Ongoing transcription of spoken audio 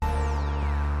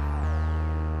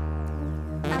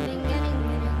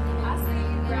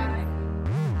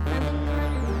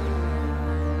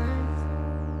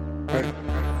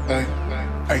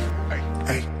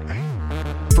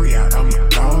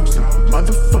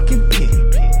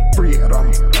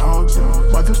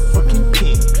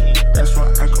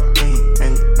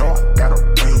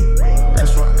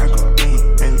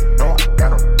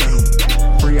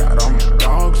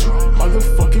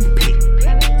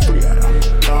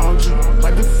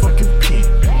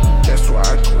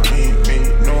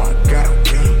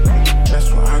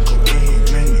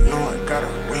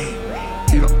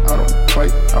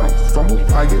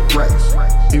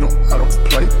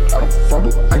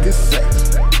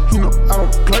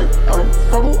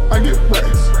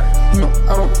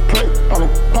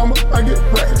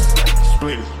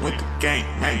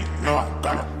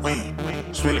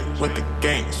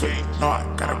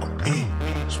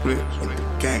split with the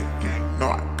gang. No,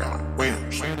 I gotta win.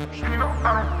 You know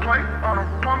I don't play on a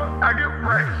plumber, I get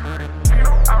racks. You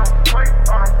know I don't play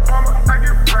on a plumber, I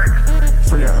get racks.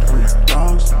 Free out on my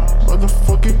dogs,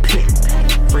 motherfucking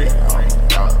pimp. Free out on my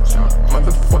dogs,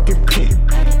 motherfucking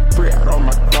pimp. Free out on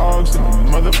my dogs and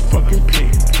motherfucking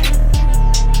pimp.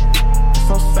 It's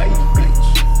on sight, bitch.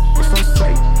 It's on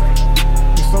sight.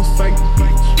 It's on sight,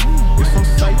 bitch. It's on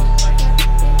sight.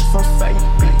 It's on sight,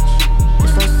 bitch.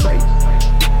 It's on sight.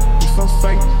 It's on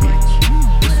sight, bitch.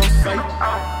 It's on sight.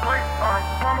 I don't play on a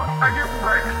plumber, I get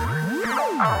racks. You know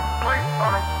I don't play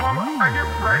on a plumber, I get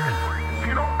racks.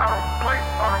 You know I don't play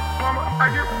on a plumber, I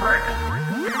get racks.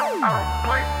 You know I don't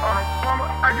play on a plumber,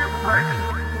 I get racks.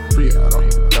 Free out on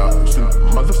my dogs and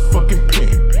motherfucking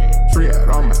pimp. Free out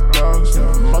on my dogs and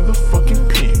motherfucking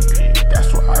pimp.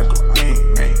 That's why I go in,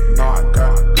 man. You know I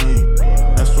gotta win.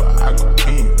 That's why I go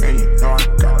in, man. You know I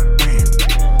gotta win.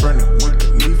 Running with the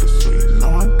leader, so you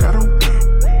know I gotta win.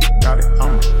 Got it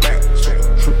on my back, so I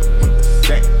trip it with the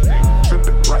stack. Flip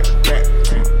it right back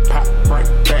to my pop right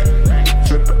back.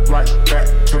 Flip it right back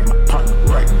to my pop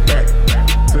right back.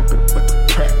 Flip it with the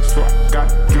crack, so I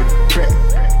gotta get it back.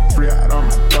 Free out on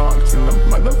my dogs and the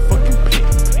motherfucking pimp.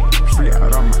 Free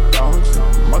out on my dogs and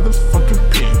the motherfucking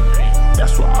pimp.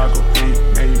 That's why I go in,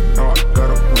 man, you know I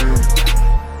gotta win.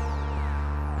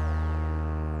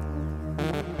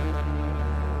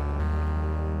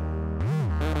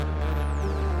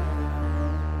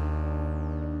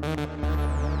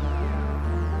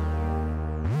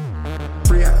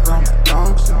 Free out on my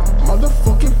dogs and the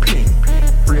motherfucking pimp.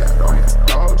 Free out on my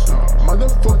dogs and the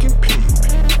motherfucking pimp.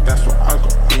 That's why I go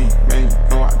in, man, you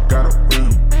know I gotta win.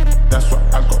 That's why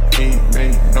I go in,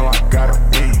 man, you know I gotta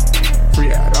win.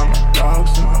 Free out on my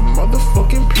dogs and the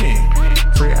motherfucking pimp.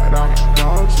 Free out on my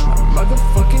dogs and the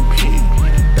motherfucking pimp.